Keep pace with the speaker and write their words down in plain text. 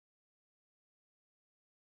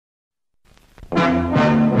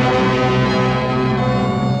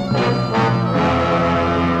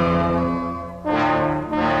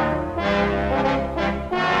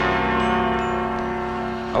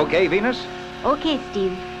Okay, Venus? Okay,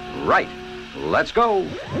 Steve. Right. Let's go.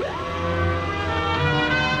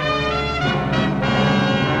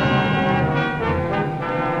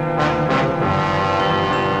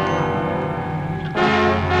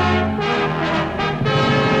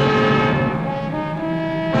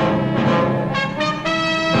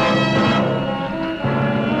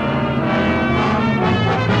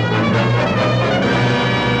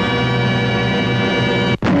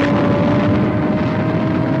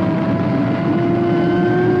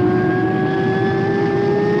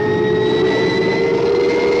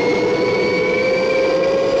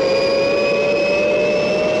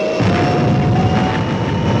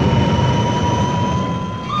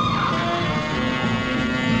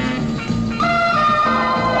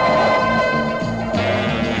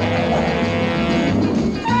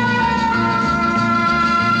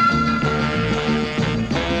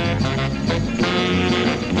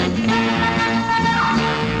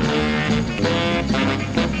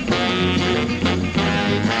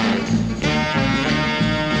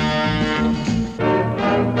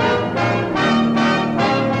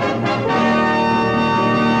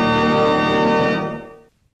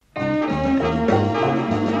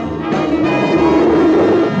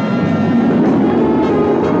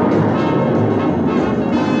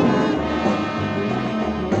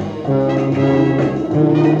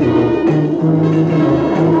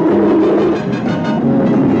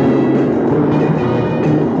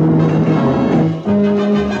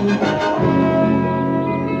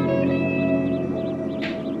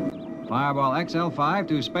 Fireball XL5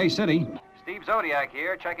 to Space City. Steve Zodiac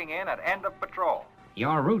here, checking in at end of patrol.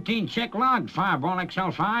 Your routine check logged, Fireball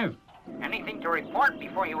XL5. Anything to report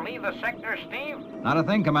before you leave the sector, Steve? Not a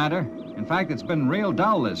thing, Commander. In fact, it's been real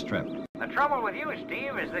dull this trip. The trouble with you,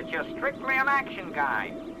 Steve, is that you're strictly an action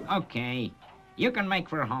guy. Okay. You can make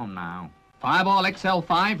for home now. Fireball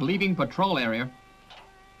XL5 leaving patrol area.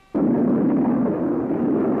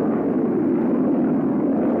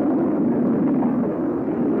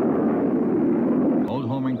 Old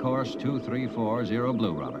homing course 2340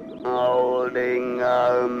 Blue, Robert. Holding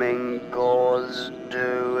homing course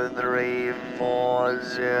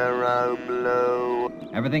 2340 Blue.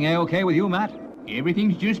 Everything A-okay with you, Matt?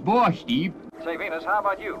 Everything's just bosh, Steve. Say, Venus, how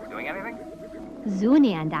about you? Doing anything?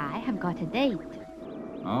 Zuni and I have got a date.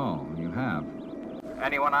 Oh, you have.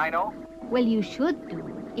 Anyone I know? Well, you should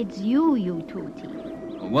do. It's you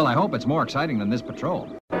tootie. Well, I hope it's more exciting than this patrol.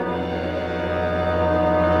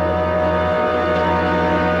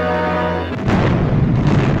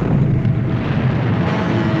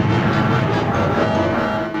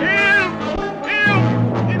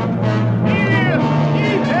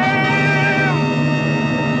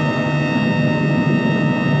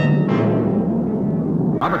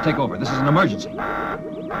 Robert, take over. This is an emergency.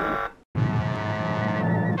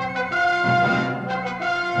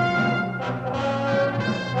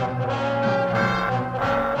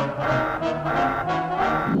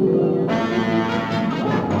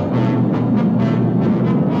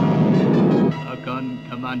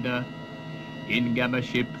 Commander. In Gamma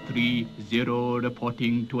Ship 30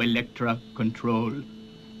 reporting to Electra Control.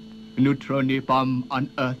 Neutron bomb on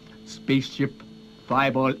Earth. Spaceship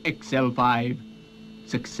Fireball XL5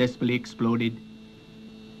 successfully exploded.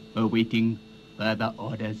 Awaiting further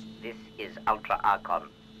orders. This is Ultra Archon.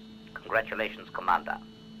 Congratulations, Commander.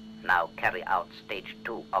 Now carry out Stage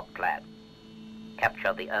 2 of plan.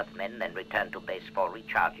 Capture the Earthmen and return to base for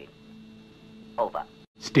recharging. Over.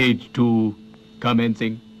 Stage 2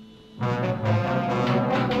 commencing.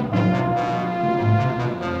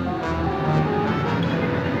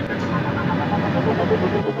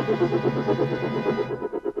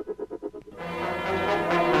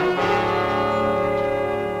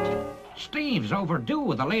 Steve's overdue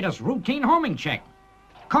with the latest routine homing check.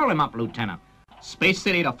 Call him up, Lieutenant. Space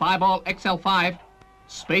City to Fireball XL5.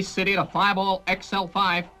 Space City to Fireball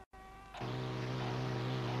XL5.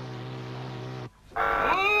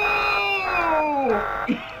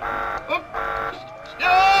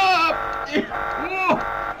 Stop!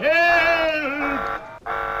 Help!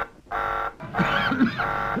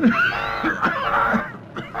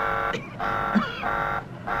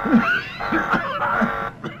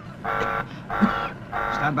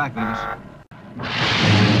 Stand back, Venus.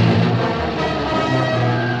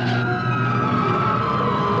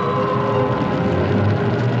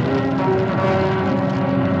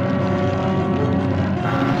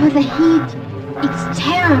 Oh, the heat. It's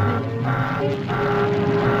terrible.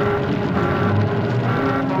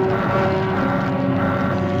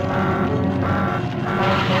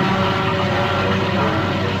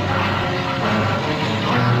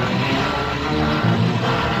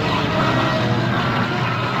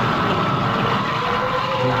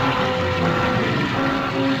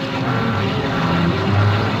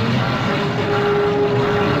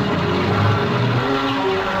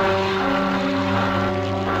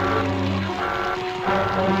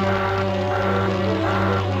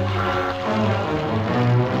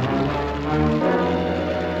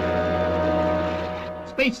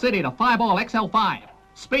 Space City to Fireball XL5.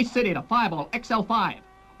 Space City to Fireball XL5.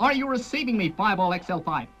 Are you receiving me, Fireball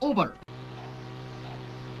XL5? Over.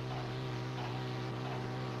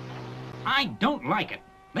 I don't like it.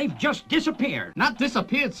 They've just disappeared. Not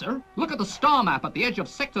disappeared, sir. Look at the star map at the edge of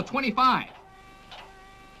Sector 25.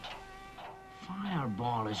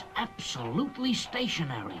 Fireball is absolutely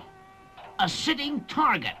stationary. A sitting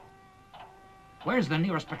target. Where's the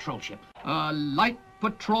nearest patrol ship? Light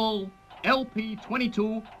Patrol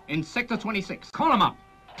LP-22 in Sector 26. Call him up.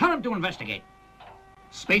 Tell him to investigate.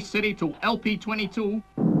 Space City to LP-22.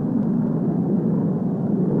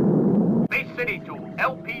 Space City to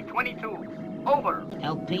LP-22. Over.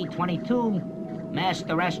 LP-22,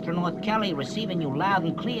 Master Astronaut Kelly receiving you loud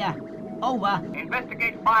and clear. Over.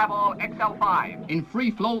 Investigate Fireball XL5. In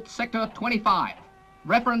free float Sector 25.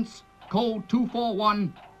 Reference code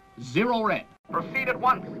 241, 0 red. Proceed at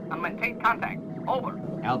once and maintain contact. Over.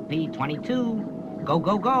 LP-22, go,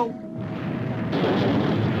 go, go.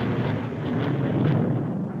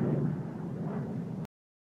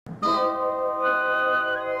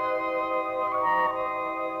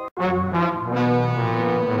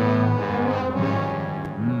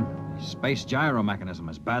 Space gyro mechanism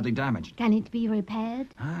is badly damaged. Can it be repaired?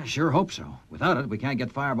 I sure hope so. Without it, we can't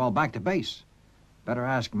get Fireball back to base. Better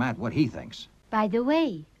ask Matt what he thinks. By the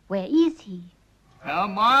way, where is he?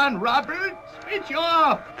 Come on, Robert. Switch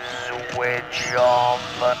off. Switch off.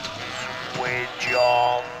 Switch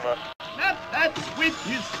off. Not that switch,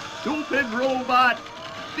 you stupid robot.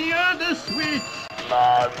 The other switch.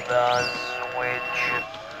 Other switch.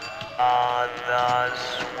 Other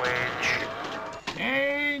switch.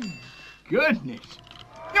 Thank goodness.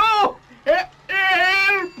 No! Help!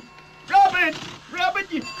 Robert!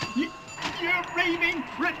 Robert, you're raving,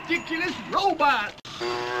 ridiculous robot!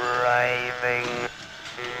 Raving,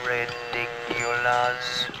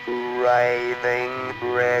 ridiculous. Raving,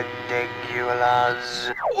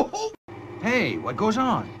 ridiculous. Oh, Hey, what goes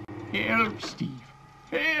on? help, Steve.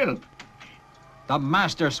 Help! The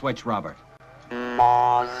master switch, Robert.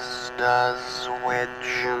 Master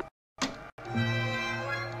switch.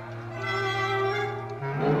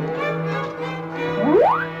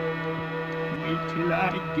 Wait till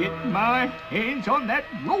I get my hands on that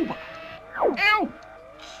robot. Ow!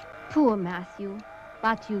 Poor Matthew.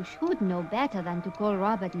 But you should know better than to call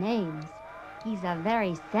Robert names. He's a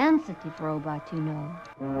very sensitive robot, you know.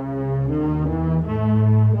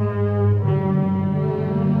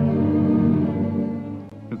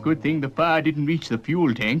 A good thing the fire didn't reach the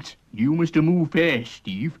fuel tanks. You must have moved fast,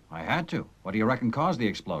 Steve. I had to. What do you reckon caused the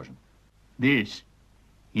explosion? This,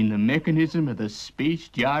 in the mechanism of the space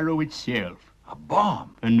gyro itself. A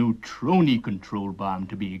bomb. A neutroni control bomb,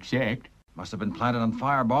 to be exact. Must have been planted on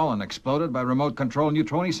Fireball and exploded by remote control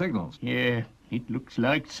neutroni signals. Yeah, it looks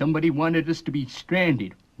like somebody wanted us to be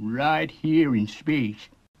stranded right here in space.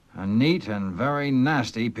 A neat and very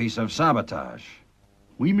nasty piece of sabotage.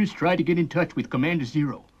 We must try to get in touch with Commander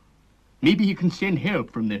Zero. Maybe he can send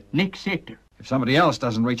help from the next sector. If somebody else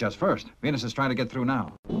doesn't reach us first. Venus is trying to get through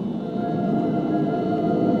now.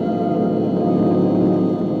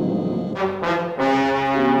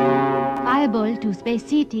 Fireball to Space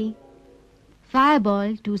City.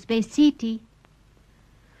 Fireball to Space City.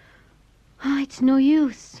 Oh, it's no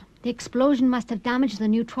use. The explosion must have damaged the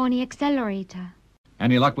neutroni accelerator.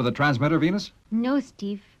 Any luck with the transmitter, Venus? No,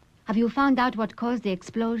 Steve. Have you found out what caused the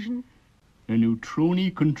explosion? A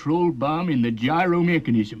neutroni control bomb in the gyro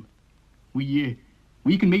mechanism. We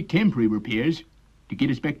can make temporary repairs to get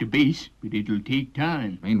us back to base, but it'll take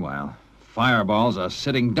time. Meanwhile, Fireball's a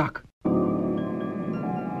sitting duck.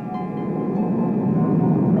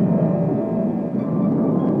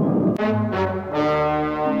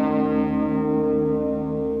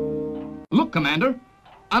 Look, Commander.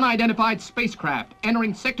 Unidentified spacecraft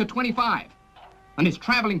entering Sector 25 and is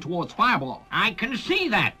traveling towards Fireball. I can see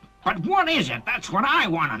that. But what is it? That's what I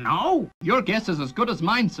want to know. Your guess is as good as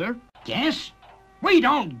mine, sir. Guess? We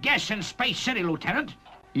don't guess in Space City, Lieutenant.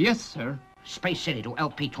 Yes, sir. Space City to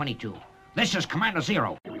LP-22. This is Commander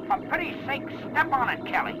Zero. For pity's sake, step on it,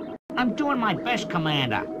 Kelly. I'm doing my best,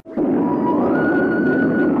 Commander.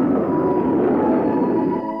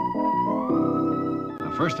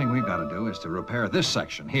 The first thing we've got to do is to repair this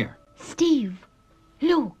section here. Steve,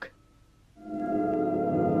 look.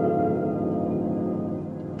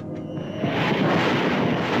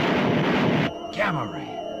 Gamma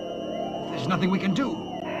ray. There's nothing we can do.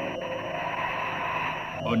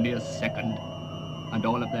 Only a second, and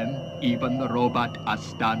all of them, even the robot, are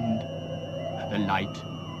stunned. The light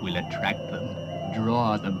will attract them,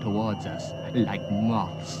 draw them towards us like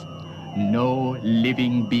moths. No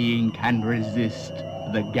living being can resist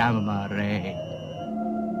the gamma ray.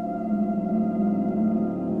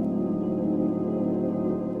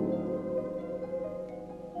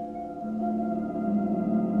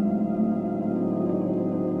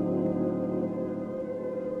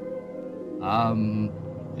 Come,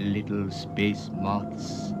 little space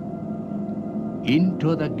moths.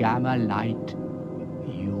 Into the gamma light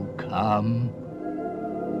you come.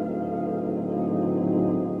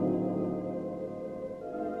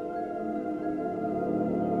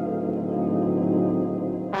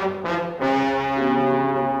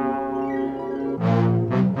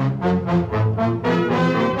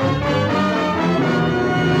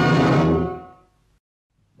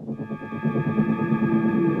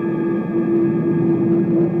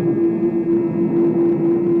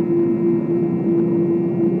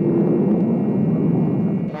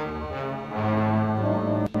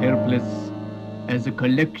 Helpless as a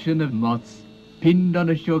collection of moths pinned on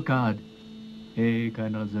a show card. Hey,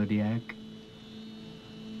 Colonel Zodiac.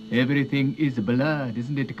 Everything is blood,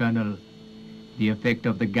 isn't it, Colonel? The effect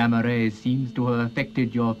of the gamma rays seems to have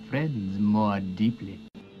affected your friends more deeply.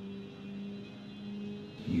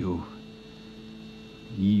 You...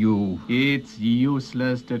 It's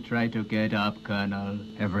useless to try to get up, Colonel.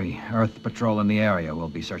 Every Earth patrol in the area will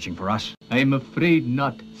be searching for us. I'm afraid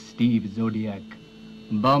not, Steve Zodiac.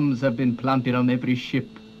 Bombs have been planted on every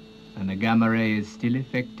ship, and the gamma ray is still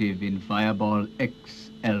effective in Fireball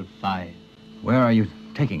XL5. Where are you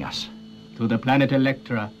taking us? To the planet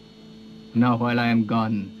Electra. Now, while I am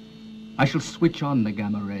gone, I shall switch on the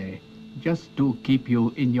gamma ray, just to keep you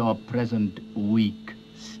in your present weak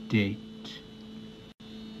state.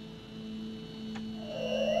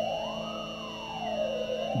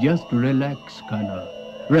 Just relax, Colonel.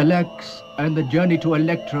 Relax, and the journey to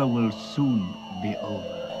Electra will soon be over.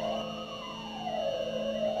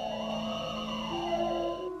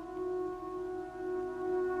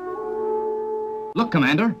 Look,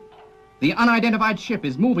 Commander. The unidentified ship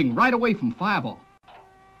is moving right away from Fireball.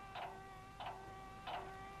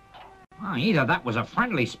 Well, either that was a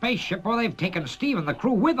friendly spaceship or they've taken Steve and the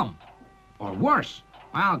crew with them. Or worse.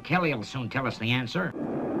 Well, Kelly will soon tell us the answer.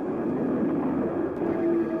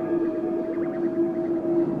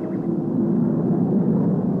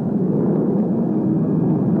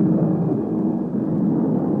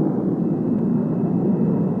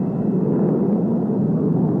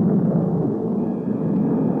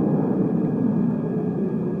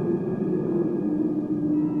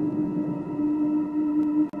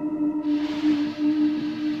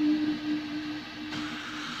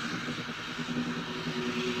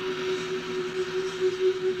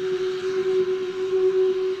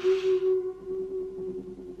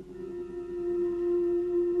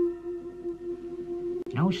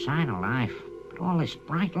 No sign of life, but all this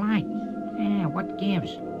bright light. Yeah, what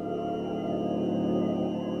gives?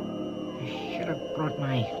 I should have brought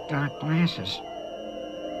my dark glasses.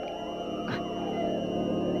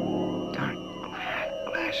 Dark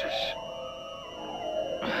glasses.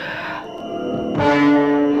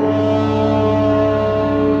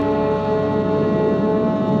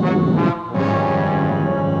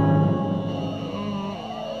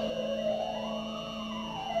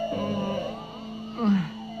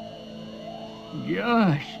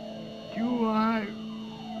 Gosh, do I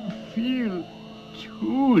feel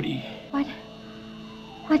tooty.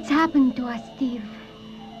 What's happened to us, Steve?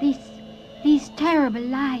 These terrible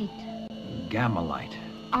light. Gamma light.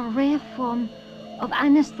 A rare form of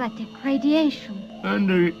anesthetic radiation.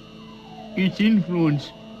 Under its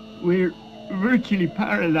influence, we're virtually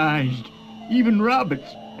paralyzed. Even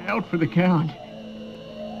Robert's out for the count.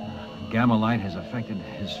 Gamma light has affected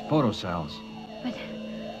his photocells.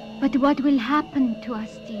 But what will happen to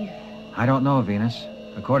us, Steve? I don't know, Venus.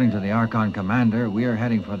 According to the Archon commander, we are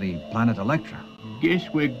heading for the planet Electra. Guess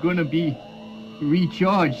we're gonna be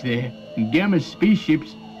recharged there. Gamma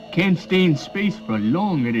spaceships can't stay in space for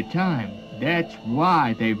long at a time. That's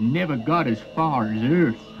why they've never got as far as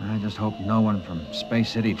Earth. I just hope no one from Space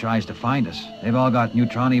City tries to find us. They've all got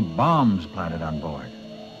neutroni bombs planted on board.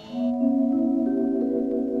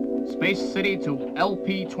 Space City to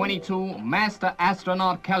LP-22, Master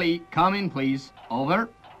Astronaut Kelly, come in, please. Over.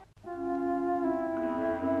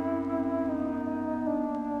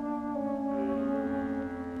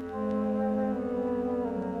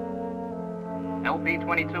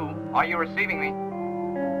 LP-22, are you receiving me?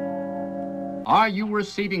 Are you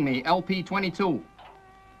receiving me, LP-22?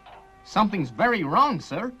 Something's very wrong,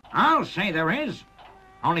 sir. I'll say there is.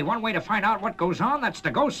 Only one way to find out what goes on, that's to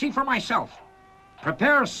go see for myself.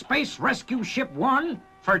 Prepare Space Rescue Ship 1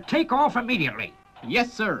 for takeoff immediately.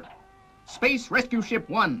 Yes, sir. Space Rescue Ship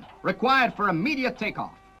 1, required for immediate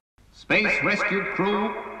takeoff. Space Rescue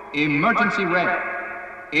Crew, emergency ready.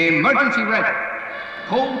 Emergency ready.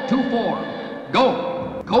 Code 24,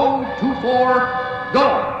 go. Code 24,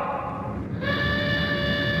 go.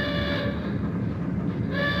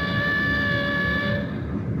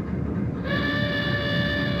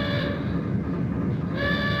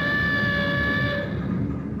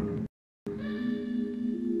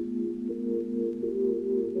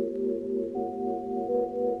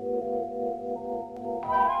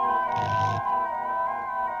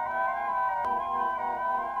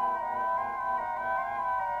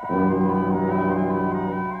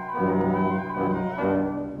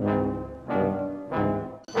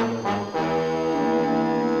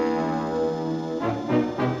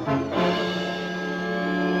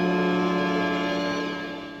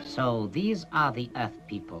 So these are the Earth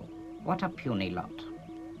people. What a puny lot.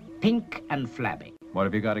 Pink and flabby. What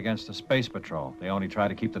have you got against the Space Patrol? They only try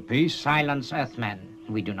to keep the peace? Silence, Earthmen.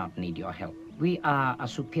 We do not need your help. We are a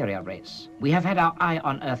superior race. We have had our eye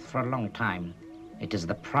on Earth for a long time. It is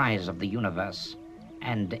the prize of the universe,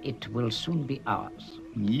 and it will soon be ours.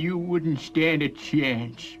 You wouldn't stand a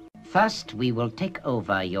chance. First, we will take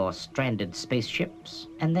over your stranded spaceships,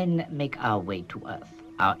 and then make our way to Earth.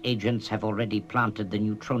 Our agents have already planted the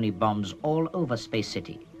neutroni bombs all over Space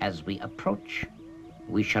City. As we approach,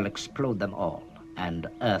 we shall explode them all, and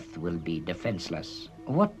Earth will be defenseless.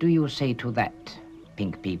 What do you say to that,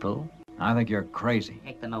 pink people? I think you're crazy.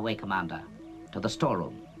 Take them away, Commander, to the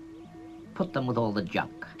storeroom. Put them with all the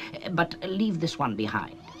junk, but leave this one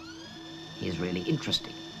behind. He's really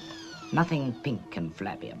interesting. Nothing pink and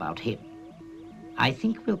flabby about him. I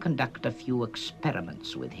think we'll conduct a few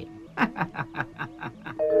experiments with him.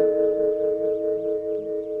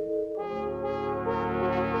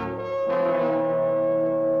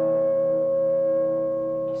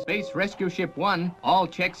 Space Rescue Ship 1, all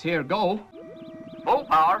checks here go. Full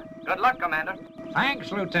power. Good luck, Commander.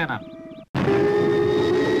 Thanks, Lieutenant.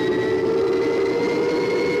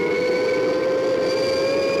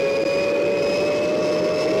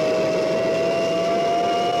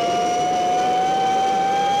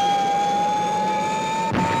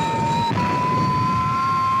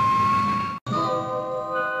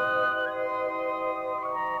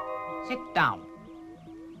 Sit down.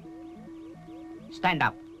 Stand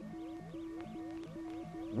up.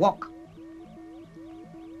 Walk.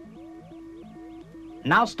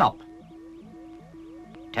 Now stop.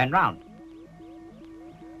 Turn round.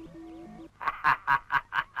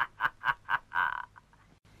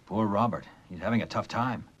 Poor Robert. He's having a tough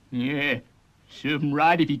time. Yeah, serve him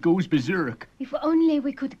right if he goes berserk. If only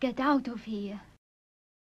we could get out of here.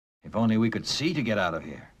 If only we could see to get out of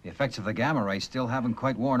here. The effects of the gamma ray still haven't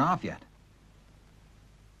quite worn off yet.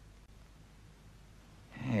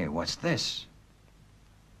 Hey, what's this?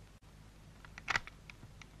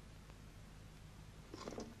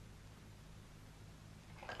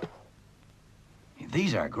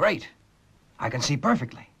 These are great. I can see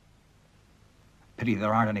perfectly. Pity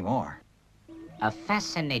there aren't any more. A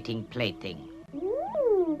fascinating plaything.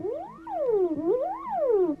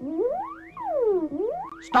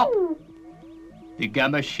 Stop! The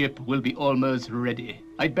Gamma ship will be almost ready.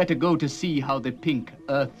 I'd better go to see how the pink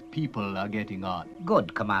Earth people are getting on.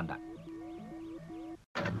 Good, Commander.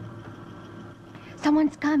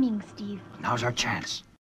 Someone's coming, Steve. Now's our chance.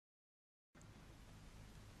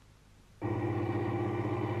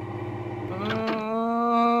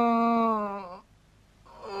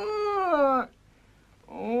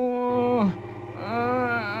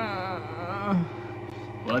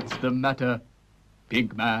 What's the matter,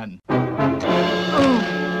 Pink Man?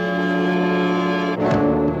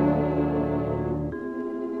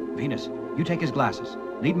 Venus, you take his glasses.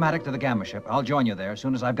 Lead Maddox to the gamma ship. I'll join you there as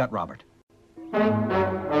soon as I've got Robert.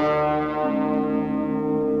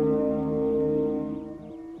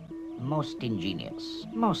 Most ingenious.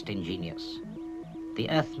 Most ingenious. The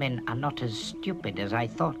Earthmen are not as stupid as I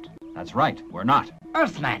thought. That's right, we're not.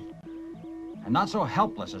 Earthman! And not so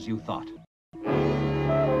helpless as you thought.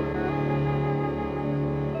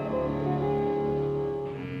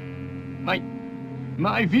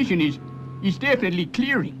 My vision is definitely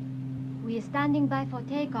clearing. We are standing by for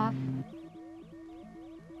takeoff.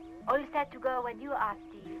 All set to go when you are,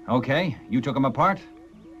 Steve. Okay, you took them apart.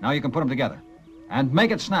 Now you can put them together. And make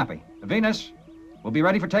it snappy. Venus, we'll be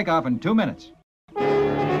ready for takeoff in 2 minutes.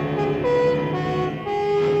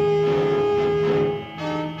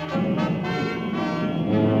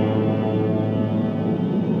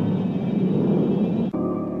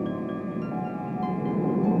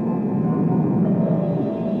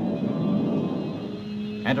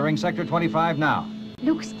 Entering Sector 25 now.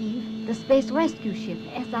 Look, Steve, the space rescue ship,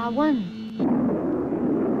 SR-1.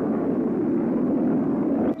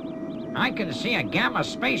 I can see a Gamma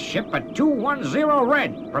spaceship at 210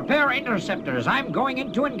 red. Prepare interceptors. I'm going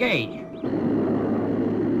in to engage.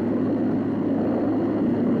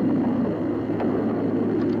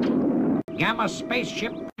 Gamma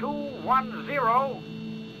spaceship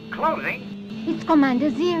 210. Closing. It's Commander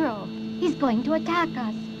Zero. He's going to attack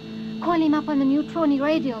us. Call him up on the neutroni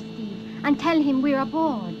radio, Steve, and tell him we're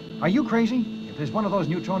aboard. Are you crazy? If there's one of those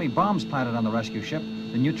neutroni bombs planted on the rescue ship,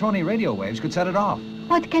 the neutroni radio waves could set it off.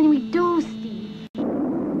 What can we do, Steve?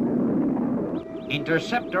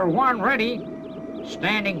 Interceptor 1 ready.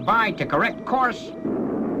 Standing by to correct course.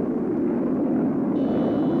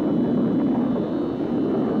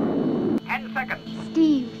 Ten seconds.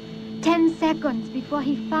 Steve, 10 seconds before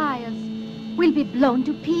he fires. We'll be blown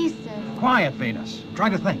to pieces. Quiet, Venus. I'm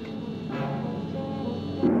trying to think.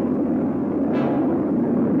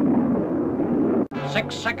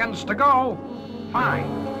 Six seconds to go.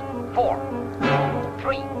 5, 4,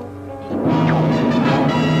 3, 2,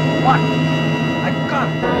 1. I've got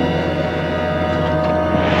it.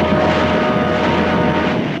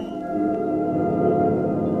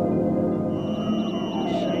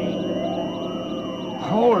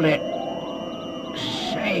 Hold it.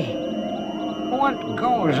 Say, what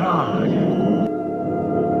goes on?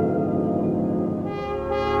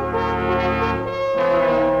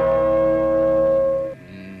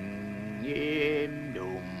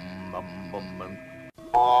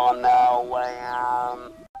 On our way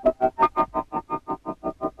home.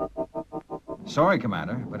 Sorry,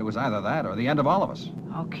 Commander, but it was either that or the end of all of us.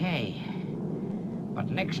 Okay. But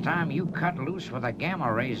next time you cut loose with a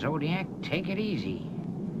gamma ray, Zodiac, take it easy.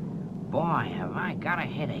 Boy, have I got a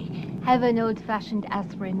headache. Have an old-fashioned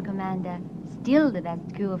aspirin, Commander. Still the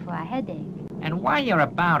best cure for a headache. And while you're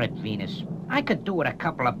about it, Venus, I could do with a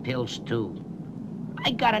couple of pills, too.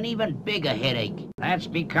 I got an even bigger headache. That's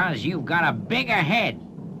because you've got a bigger head.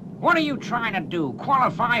 What are you trying to do?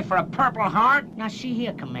 Qualify for a Purple Heart? Now, see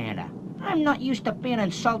here, Commander. I'm not used to being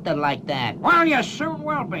insulted like that. Well, you soon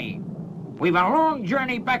will be. We've a long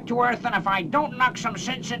journey back to Earth, and if I don't knock some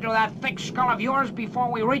sense into that thick skull of yours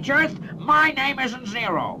before we reach Earth, my name isn't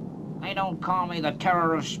Zero. They don't call me the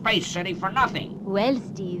terror of Space City for nothing. Well,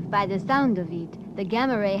 Steve, by the sound of it, the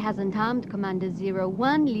gamma ray hasn't harmed Commander Zero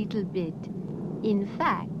one little bit. In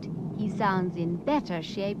fact, he sounds in better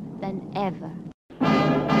shape than ever.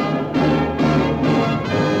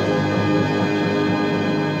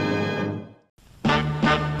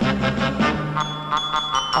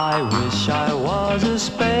 I wish I was a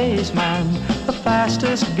spaceman, the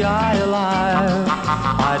fastest guy alive.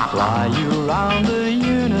 I'd fly you around the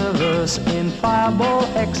universe in Fireball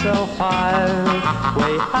XL5.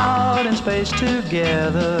 Way out in space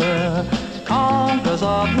together, conquerors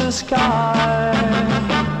of the sky.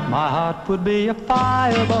 My heart would be a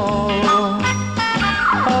fireball,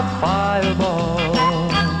 a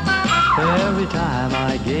fireball. Every time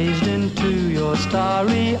I gazed into your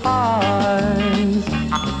starry eyes.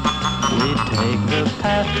 We'd take the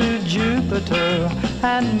path to Jupiter,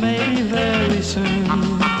 and maybe very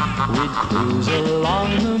soon we'd cruise along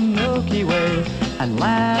the Milky Way and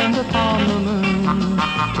land upon the moon.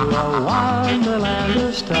 To a wonderland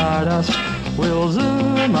of stardust, we'll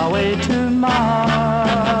zoom our way to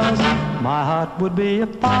Mars. My heart would be a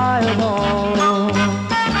fireball,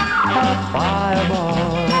 a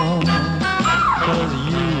fireball. 'Cause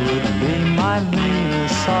you would be my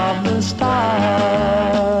Venus of the stars.